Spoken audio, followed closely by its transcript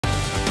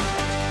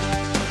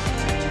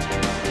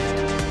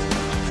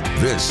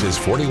This is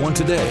 41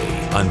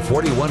 Today on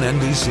 41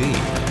 NBC.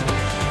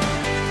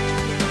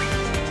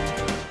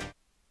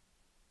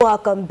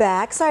 Welcome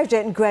back.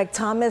 Sergeant Greg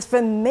Thomas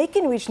from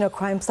Macon Regional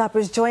Crime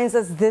Stoppers joins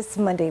us this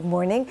Monday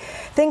morning.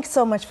 Thanks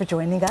so much for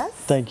joining us.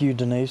 Thank you,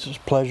 Denise. It's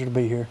a pleasure to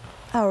be here.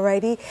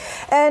 Alrighty.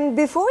 And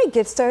before we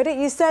get started,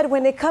 you said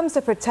when it comes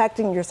to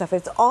protecting yourself,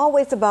 it's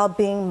always about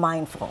being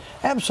mindful.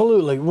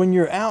 Absolutely. When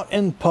you're out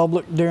in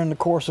public during the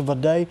course of a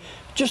day,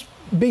 just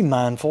be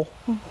mindful.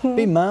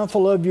 Be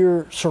mindful of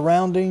your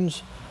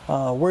surroundings,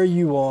 where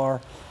you are,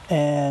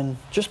 and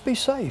just be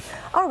safe.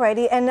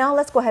 Alrighty, and now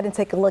let's go ahead and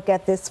take a look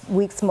at this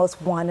week's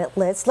most wanted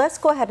list. Let's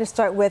go ahead and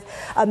start with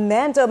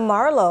Amanda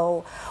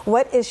Marlowe.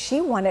 What is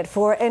she wanted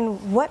for,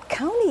 and what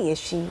county is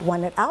she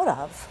wanted out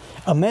of?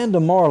 Amanda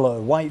Marlowe,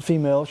 white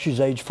female, she's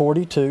age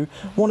 42,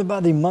 wanted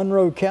by the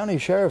Monroe County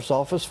Sheriff's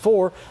Office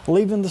for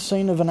leaving the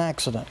scene of an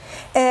accident.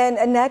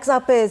 And next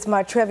up is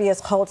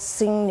Martravius Holt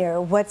Sr.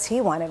 What's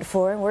he wanted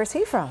for, and where's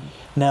he from?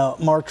 Now,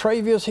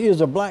 Martravius, he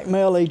is a black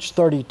male, age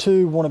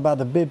 32, wanted by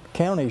the Bibb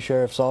County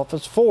Sheriff's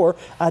Office for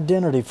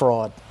identity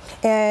fraud.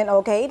 And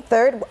okay,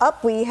 third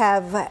up we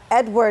have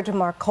Edward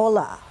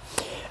Marcola.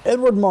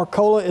 Edward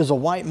Marcola is a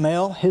white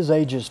male, his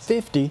age is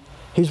 50.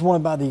 He's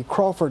wanted by the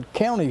Crawford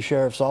County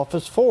Sheriff's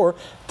Office for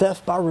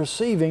theft by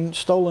receiving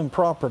stolen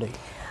property.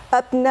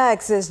 Up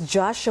next is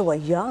Joshua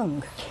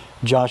Young.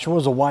 Joshua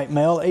is a white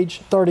male,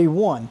 age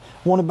 31,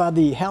 wanted by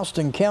the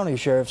Houston County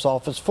Sheriff's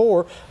Office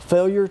for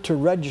failure to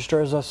register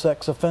as a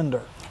sex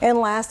offender. And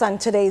last on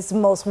today's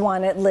most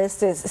wanted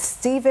list is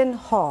Stephen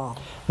Hall.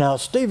 Now,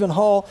 Stephen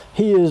Hall,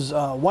 he is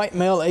a white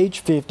male, age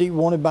 50,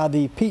 wanted by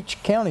the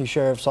Peach County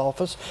Sheriff's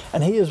Office,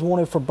 and he is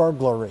wanted for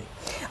burglary.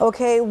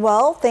 Okay,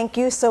 well, thank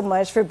you so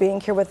much for being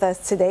here with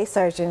us today,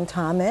 Sergeant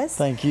Thomas.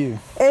 Thank you.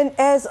 And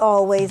as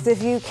always,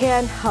 if you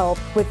can help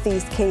with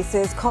these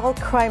cases, call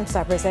Crime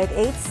Stoppers at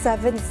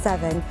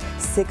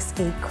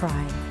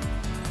 877-68-CRIME.